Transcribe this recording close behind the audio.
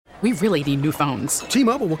We really need new phones.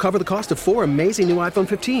 T-Mobile will cover the cost of 4 amazing new iPhone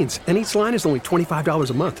 15s, and each line is only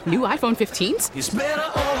 $25 a month. New iPhone 15s? It's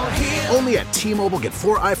better over here. Only at T-Mobile, get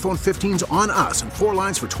 4 iPhone 15s on us and 4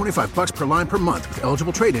 lines for $25 per line per month with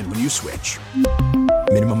eligible trade-in when you switch.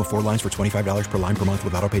 Minimum of 4 lines for $25 per line per month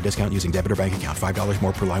with autopay discount using debit or bank account. $5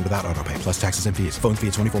 more per line without autopay, plus taxes and fees. Phone fee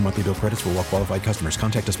at 24 monthly bill credits for well-qualified customers.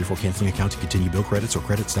 Contact us before canceling account to continue bill credits or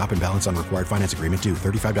credit stop and balance on required finance agreement due.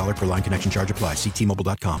 $35 per line connection charge applies. See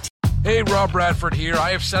T-Mobile.com. Hey, Rob Bradford here. I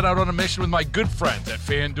have set out on a mission with my good friends at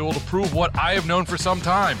FanDuel to prove what I have known for some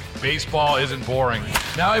time. Baseball isn't boring.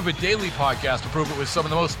 Now I have a daily podcast to prove it with some of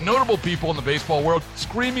the most notable people in the baseball world,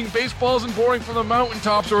 screaming baseball isn't boring from the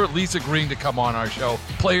mountaintops, or at least agreeing to come on our show.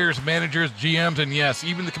 Players, managers, GMs, and yes,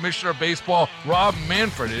 even the commissioner of baseball, Rob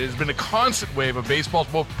Manfred. It has been a constant wave of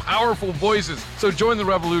baseball's most powerful voices. So join the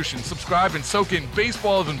revolution. Subscribe and soak in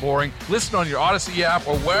Baseball Isn't Boring. Listen on your Odyssey app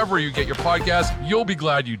or wherever you get your podcast. You'll be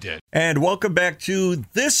glad you did. And welcome back to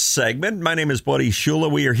this segment. My name is Buddy Shula.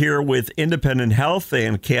 We are here with Independent Health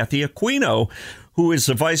and Kathy Aquino, who is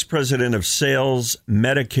the Vice President of Sales,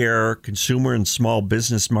 Medicare, Consumer and Small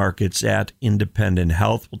Business Markets at Independent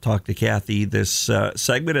Health. We'll talk to Kathy this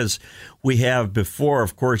segment as we have before.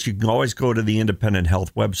 Of course, you can always go to the Independent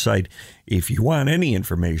Health website if you want any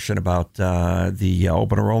information about the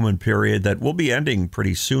open enrollment period that will be ending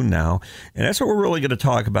pretty soon now. And that's what we're really going to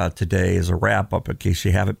talk about today as a wrap-up, in case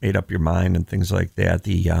you haven't made up your mind and things like that.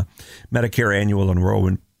 The Medicare annual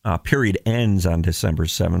enrollment period ends on December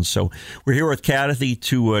 7th. So we're here with Kathy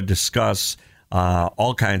to discuss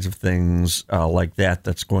all kinds of things like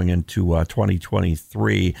that's going into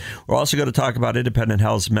 2023. We're also going to talk about Independent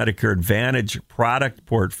Health's Medicare Advantage product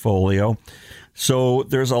portfolio. So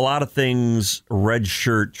there's a lot of things, red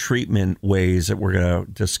shirt treatment ways that we're going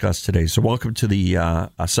to discuss today. So welcome to the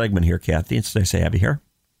segment here, Kathy. It's nice to have you here.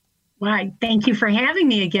 Well, thank you for having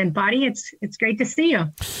me again, buddy. It's great to see you.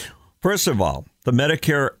 First of all, the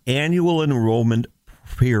Medicare annual enrollment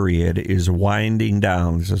period is winding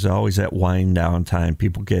down. There's always that wind down time.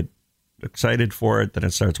 People get excited for it, then it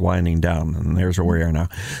starts winding down, and there's where we are now.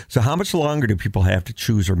 So how much longer do people have to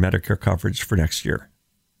choose their Medicare coverage for next year?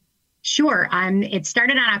 Sure. It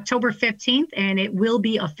started on October 15th, and it will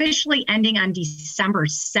be officially ending on December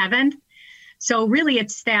 7th. So really,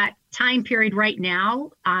 it's that time period right now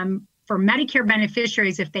for Medicare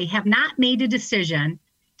beneficiaries, if they have not made a decision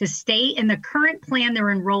to stay in the current plan they're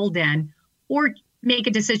enrolled in or make a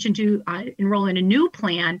decision to enroll in a new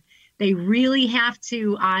plan, they really have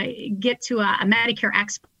to get to a Medicare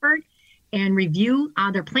expert and review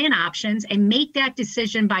their plan options and make that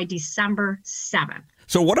decision by December 7th.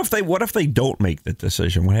 So what if they don't make the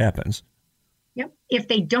decision? What happens? Yep. If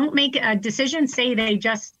they don't make a decision, say they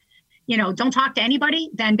just don't talk to anybody,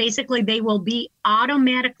 then basically they will be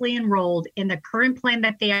automatically enrolled in the current plan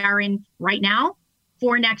that they are in right now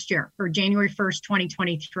for next year, for January 1st,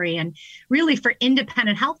 2023. And really for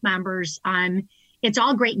independent health members, it's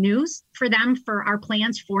all great news for them for our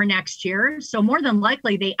plans for next year. So more than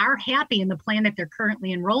likely, they are happy in the plan that they're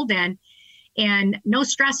currently enrolled in. And no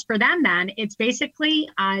stress for them then. It's basically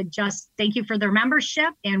just thank you for their membership,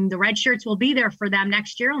 and the red shirts will be there for them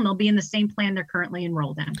next year, and they'll be in the same plan they're currently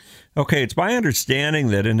enrolled in. Okay, it's my understanding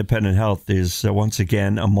that Independent Health is once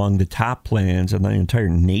again among the top plans in the entire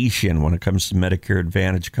nation when it comes to Medicare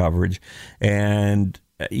Advantage coverage. And,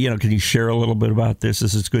 can you share a little bit about this?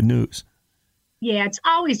 This is good news. Yeah, it's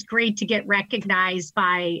always great to get recognized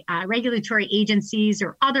by regulatory agencies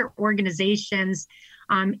or other organizations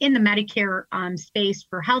in the Medicare space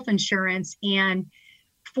for health insurance. And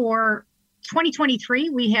for 2023,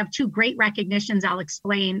 we have two great recognitions I'll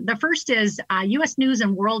explain. The first is U.S. News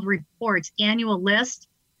and World Report's annual list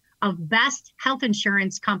of best health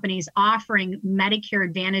insurance companies offering Medicare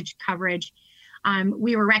Advantage coverage.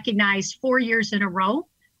 We were recognized 4 years in a row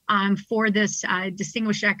for this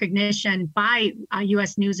distinguished recognition by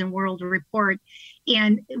U.S. News and World Report.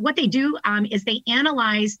 And what they do is they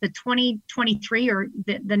analyze the 2023 or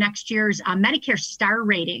the next year's Medicare star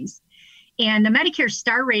ratings. And the Medicare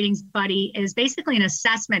star ratings, buddy, is basically an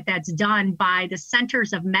assessment that's done by the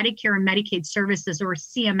Centers of Medicare and Medicaid Services, or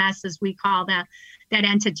CMS, as we call that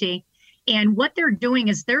entity. And what they're doing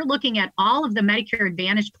is they're looking at all of the Medicare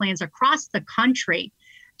Advantage plans across the country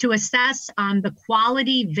to assess the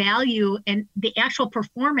quality, value, and the actual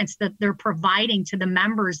performance that they're providing to the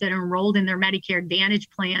members that are enrolled in their Medicare Advantage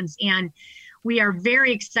plans. And we are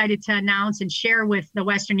very excited to announce and share with the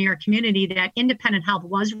Western New York community that Independent Health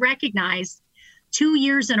was recognized 2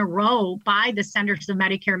 years in a row by the Centers of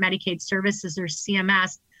Medicare and Medicaid Services, or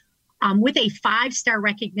CMS, with a 5-star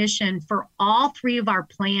recognition for all 3 of our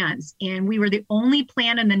plans. And we were the only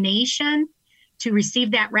plan in the nation to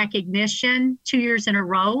receive that recognition 2 years in a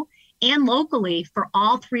row and locally for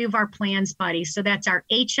all three of our plans, buddy. So that's our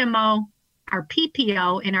HMO, our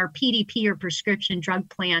PPO, and our PDP or prescription drug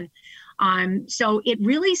plan. So it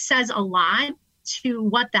really says a lot to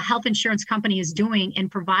what the health insurance company is doing in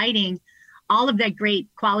providing all of that great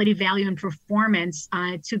quality, value, and performance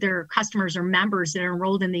to their customers or members that are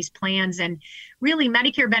enrolled in these plans. And really,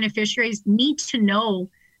 Medicare beneficiaries need to know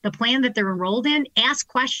the plan that they're enrolled in. Ask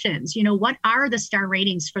questions. What are the star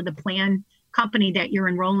ratings for the plan company that you're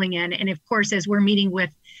enrolling in? And of course, as we're meeting with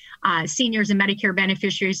seniors and Medicare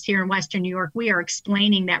beneficiaries here in Western New York, we are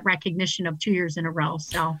explaining that recognition of 2 years in a row.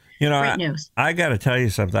 So great news. I got to tell you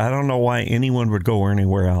something. I don't know why anyone would go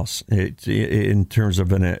anywhere else in terms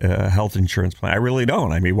of a health insurance plan. I really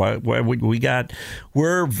don't. I mean,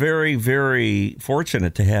 we're very, very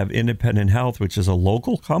fortunate to have Independent Health, which is a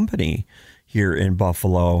local company here in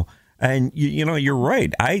Buffalo. And, you're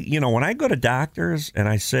right. When I go to doctors and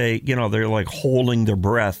I say, they're like holding their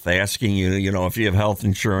breath, asking you, if you have health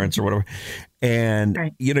insurance or whatever. And,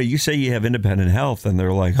 right. You say you have Independent Health and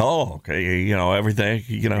they're like, oh, okay, everything,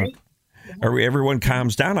 right. Everyone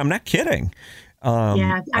calms down. I'm not kidding.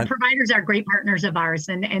 Our providers are great partners of ours,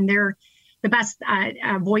 and they're the best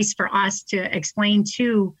voice for us to explain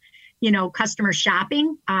to customer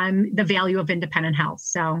shopping, the value of Independent Health.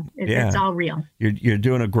 So it's all real. You're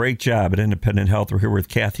doing a great job at Independent Health. We're here with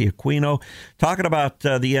Kathy Aquino talking about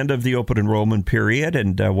the end of the open enrollment period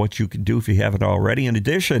and what you can do if you haven't already. In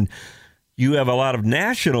addition, you have a lot of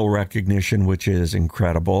national recognition, which is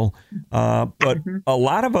incredible. But a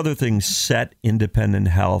lot of other things set Independent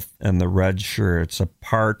Health and the red shirts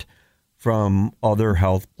apart from other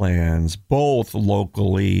health plans, both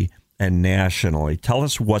locally and nationally. Tell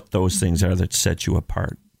us what those things are that set you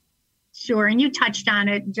apart. Sure. And you touched on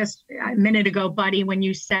it just a minute ago, buddy, when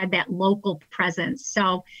you said that local presence.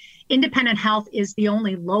 So Independent Health is the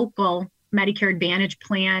only local Medicare Advantage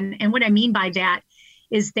plan. And what I mean by that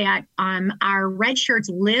is that our red shirts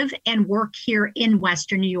live and work here in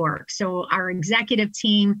Western New York. So our executive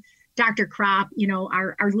team, Dr. Kropp,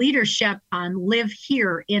 our leadership live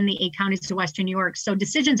here in the 8 counties of Western New York. So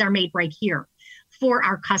decisions are made right here for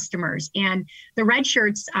our customers. And the red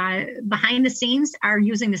shirts behind the scenes are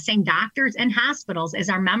using the same doctors and hospitals as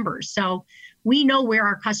our members. So we know where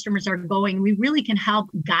our customers are going. We really can help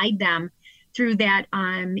guide them through that,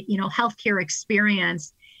 healthcare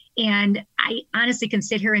experience. And I honestly can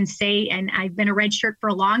sit here and say, and I've been a red shirt for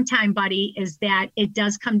a long time, buddy, is that it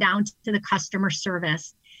does come down to the customer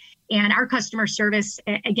service. And our customer service,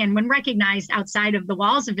 again, when recognized outside of the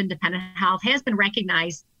walls of Independent Health, has been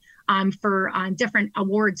recognized for different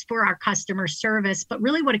awards for our customer service. But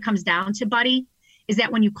really what it comes down to, buddy, is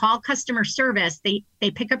that when you call customer service,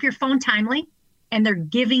 they pick up your phone timely and they're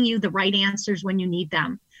giving you the right answers when you need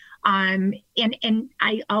them. And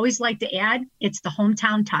I always like to add, it's the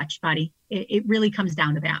hometown touch, buddy. It really comes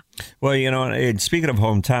down to that. Well, and speaking of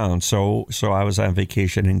hometown, so I was on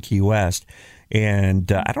vacation in Key West. And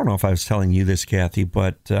I don't know if I was telling you this, Kathy,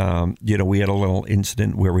 but, we had a little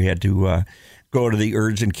incident where we had to go to the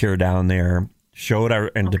urgent care down there, showed our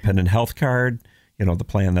Independent Health card, the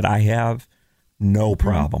plan that I have. No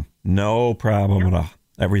problem. No problem at all.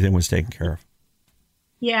 Everything was taken care of.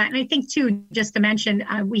 Yeah. And I think, too, just to mention,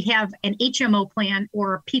 we have an HMO plan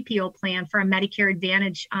or a PPO plan for our Medicare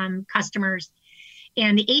Advantage customers.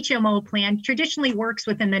 And the HMO plan traditionally works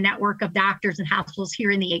within the network of doctors and hospitals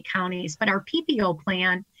here in the 8 counties. But our PPO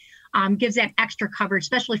plan gives that extra coverage,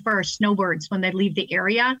 especially for our snowbirds when they leave the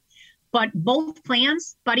area. But both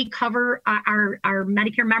plans, buddy, cover our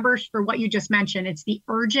Medicare members for what you just mentioned. It's the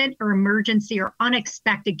urgent or emergency or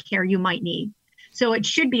unexpected care you might need. So it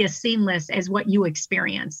should be as seamless as what you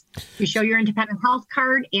experience. You show your Independent Health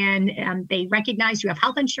card and they recognize you have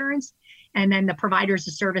health insurance, and then the providers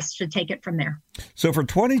of service should take it from there. So for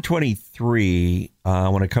 2023,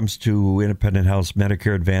 when it comes to Independent Health's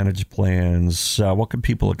Medicare Advantage plans, what can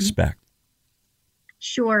people expect?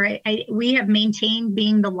 Sure. We have maintained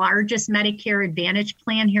being the largest Medicare Advantage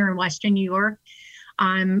plan here in Western New York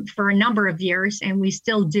for a number of years, and we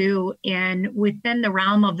still do. And within the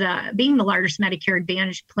realm of being the largest Medicare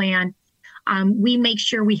Advantage plan, we make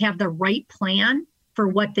sure we have the right plan for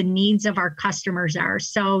what the needs of our customers are.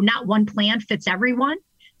 So not one plan fits everyone.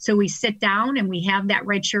 So we sit down and we have that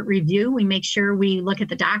red shirt review. We make sure we look at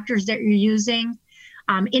the doctors that you're using.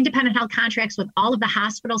 Independent Health contracts with all of the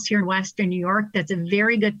hospitals here in Western New York. That's a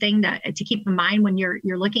very good thing to keep in mind when you're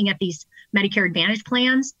looking at these Medicare Advantage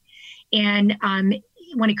plans. And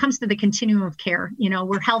when it comes to the continuum of care,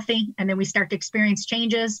 we're healthy and then we start to experience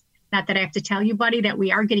changes. Not that I have to tell you, buddy, that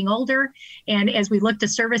we are getting older. And as we look to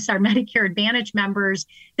service our Medicare Advantage members,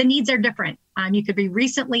 the needs are different. You could be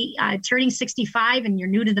recently turning 65 and you're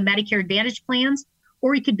new to the Medicare Advantage plans,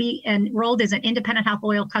 or you could be enrolled as an independent health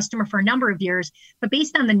loyal customer for a number of years. But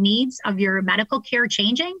based on the needs of your medical care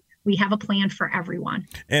changing, we have a plan for everyone.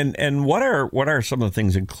 And what are some of the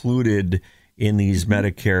things included in these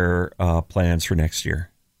Medicare plans for next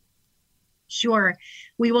year? Sure.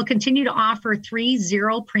 We will continue to offer 3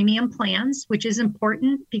 zero premium plans, which is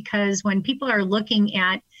important because when people are looking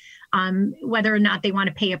at whether or not they want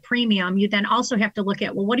to pay a premium, you then also have to look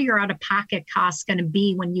at, well, what are your out-of-pocket costs going to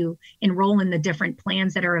be when you enroll in the different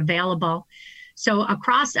plans that are available? So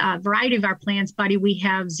across a variety of our plans, buddy, we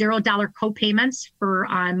have $0 co-payments for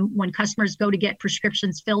when customers go to get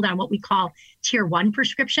prescriptions filled on what we call Tier 1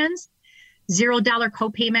 prescriptions. $0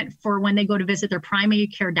 copayment for when they go to visit their primary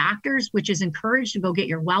care doctors, which is encouraged to go get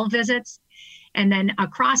your well visits. And then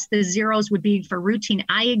across the zeros would be for routine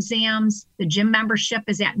eye exams. The gym membership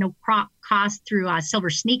is at no cost through Silver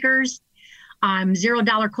Sneakers.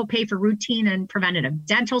 $0 copay for routine and preventative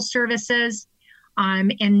dental services.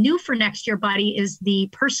 And new for next year, buddy, is the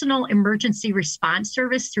personal emergency response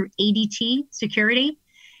service through ADT Security.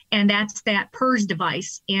 And that's that PERS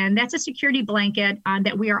device. And that's a security blanket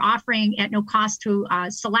that we are offering at no cost to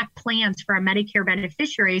select plans for our Medicare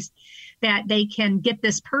beneficiaries, that they can get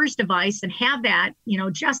this PERS device and have that,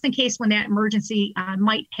 just in case when that emergency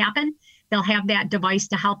might happen, they'll have that device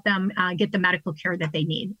to help them get the medical care that they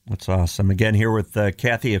need. That's awesome. Again, here with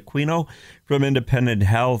Kathy Aquino from Independent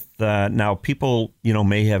Health. Now, people,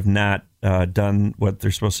 may have not done what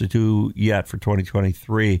they're supposed to do yet for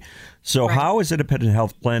 2023. So right. How is Independent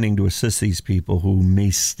Health planning to assist these people who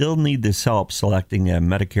may still need this help selecting a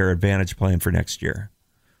Medicare Advantage plan for next year?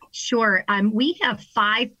 Sure. We have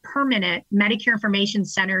 5 permanent Medicare information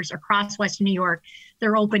centers across Western New York.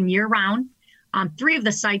 They're open year-round. 3 of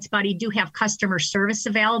the sites, buddy, do have customer service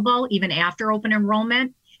available even after open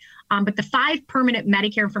enrollment. But the 5 permanent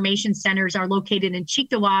Medicare information centers are located in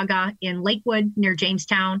Cheektowaga, in Lakewood near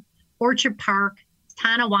Jamestown, Orchard Park,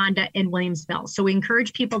 Tonawanda, and Williamsville. So we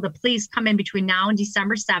encourage people to please come in between now and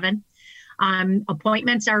December 7th.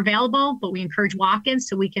 Appointments are available, but we encourage walk-ins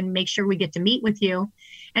so we can make sure we get to meet with you.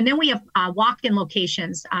 And then we have walk-in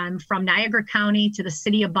locations from Niagara County to the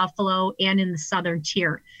city of Buffalo and in the southern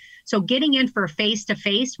tier. So getting in for a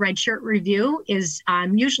face-to-face red shirt review is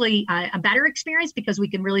usually a better experience because we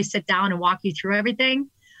can really sit down and walk you through everything.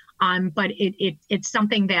 But it's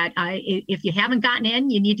something that if you haven't gotten in,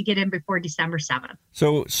 you need to get in before December 7th.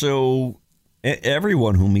 So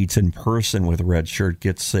everyone who meets in person with a red shirt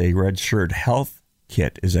gets a red shirt health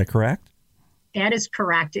kit. Is that correct? That is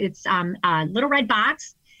correct. It's a little red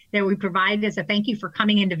box that we provide as a thank you for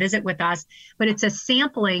coming in to visit with us. But it's a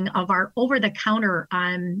sampling of our over-the-counter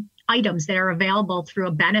items that are available through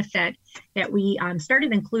a benefit that we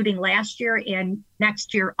started including last year and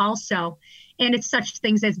next year also. And it's such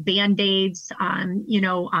things as Band-Aids,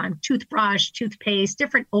 toothbrush, toothpaste,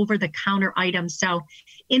 different over-the-counter items. So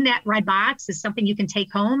in that red box is something you can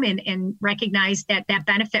take home and recognize that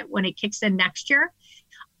benefit when it kicks in next year.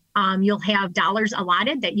 You'll have dollars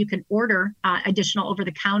allotted that you can order additional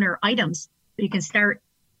over-the-counter items. So you can start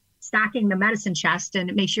stocking the medicine chest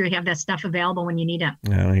and make sure you have that stuff available when you need it.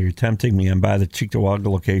 You're tempting me. I'm by the Cheektowaga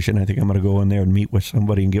location. I think I'm going to go in there and meet with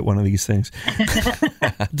somebody and get one of these things.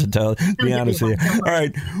 to be honest with you. All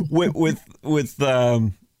right.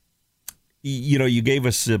 You gave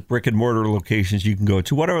us brick and mortar locations you can go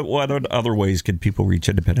to. What other ways can people reach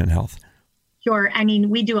Independent Health? Sure.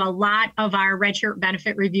 We do a lot of our red shirt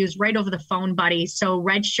benefit reviews right over the phone, buddy. So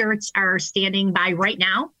red shirts are standing by right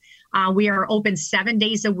now. We are open 7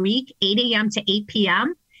 days a week, 8 a.m. to 8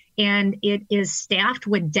 p.m. And it is staffed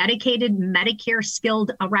with dedicated Medicare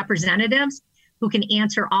skilled representatives who can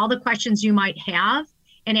answer all the questions you might have.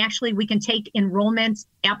 And actually, we can take enrollment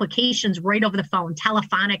applications right over the phone,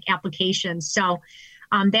 telephonic applications. So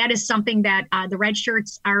that is something that the red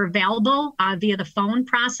shirts are available via the phone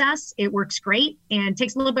process. It works great and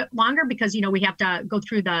takes a little bit longer because, we have to go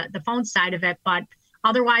through the phone side of it. But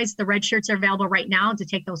otherwise, the red shirts are available right now to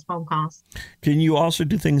take those phone calls. Can you also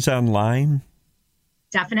do things online?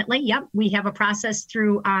 Definitely. Yep. We have a process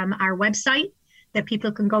through our website that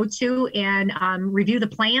people can go to and review the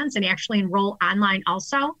plans and actually enroll online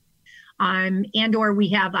also. And/or we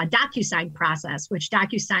have a DocuSign process, which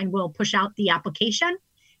DocuSign will push out the application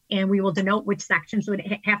and we will denote which sections would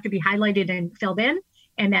have to be highlighted and filled in.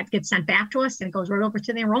 And that gets sent back to us and it goes right over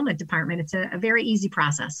to the enrollment department. It's a very easy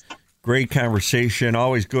process. Great conversation.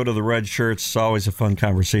 Always go to the red shirts. It's always a fun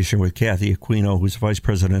conversation with Kathy Aquino, who's Vice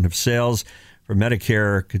President of Sales for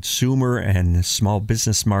Medicare, consumer, and small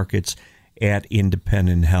business markets at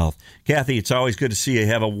Independent Health. Kathy, it's always good to see you.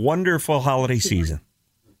 Have a wonderful holiday season.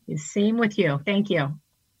 Same with you. Thank you.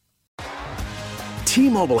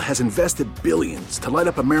 T-Mobile has invested billions to light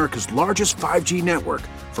up America's largest 5G network,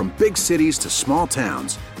 from big cities to small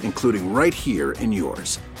towns, including right here in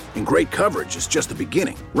yours. And great coverage is just the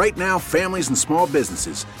beginning. Right now, families and small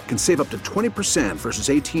businesses can save up to 20% versus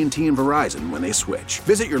AT&T and Verizon when they switch.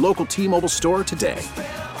 Visit your local T-Mobile store today.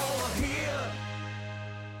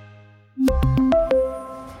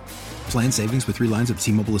 Plan savings with 3 lines of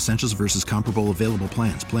T-Mobile Essentials versus comparable available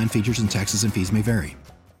plans. Plan features and taxes and fees may vary.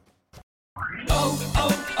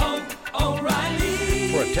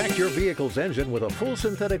 Protect your vehicle's engine with a full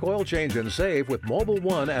synthetic oil change and save with Mobil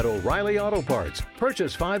 1 at O'Reilly Auto Parts.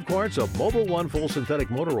 Purchase 5 quarts of Mobil 1 full synthetic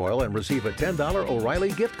motor oil and receive a $10 O'Reilly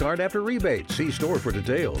gift card after rebate. See store for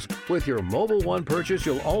details. With your Mobil 1 purchase,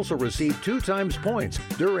 you'll also receive 2 times points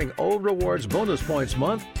during O Rewards Bonus Points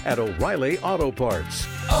Month at O'Reilly Auto Parts.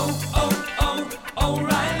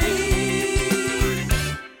 O'Reilly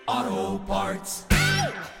Auto Parts.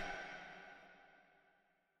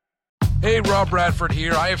 Hey, Rob Bradford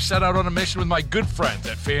here. I have set out on a mission with my good friends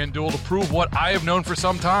at FanDuel to prove what I have known for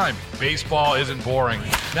some time. Baseball isn't boring.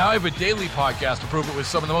 Now I have a daily podcast to prove it with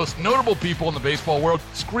some of the most notable people in the baseball world,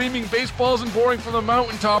 screaming baseball isn't boring from the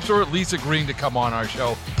mountaintops, or at least agreeing to come on our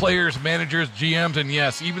show. Players, managers, GMs, and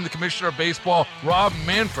yes, even the commissioner of baseball, Rob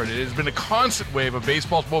Manfred. It has been a constant wave of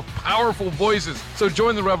baseball's most powerful voices. So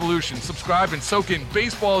join the revolution. Subscribe and soak in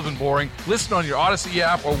Baseball Isn't Boring. Listen on your Odyssey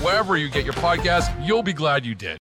app or wherever you get your podcasts. You'll be glad you did.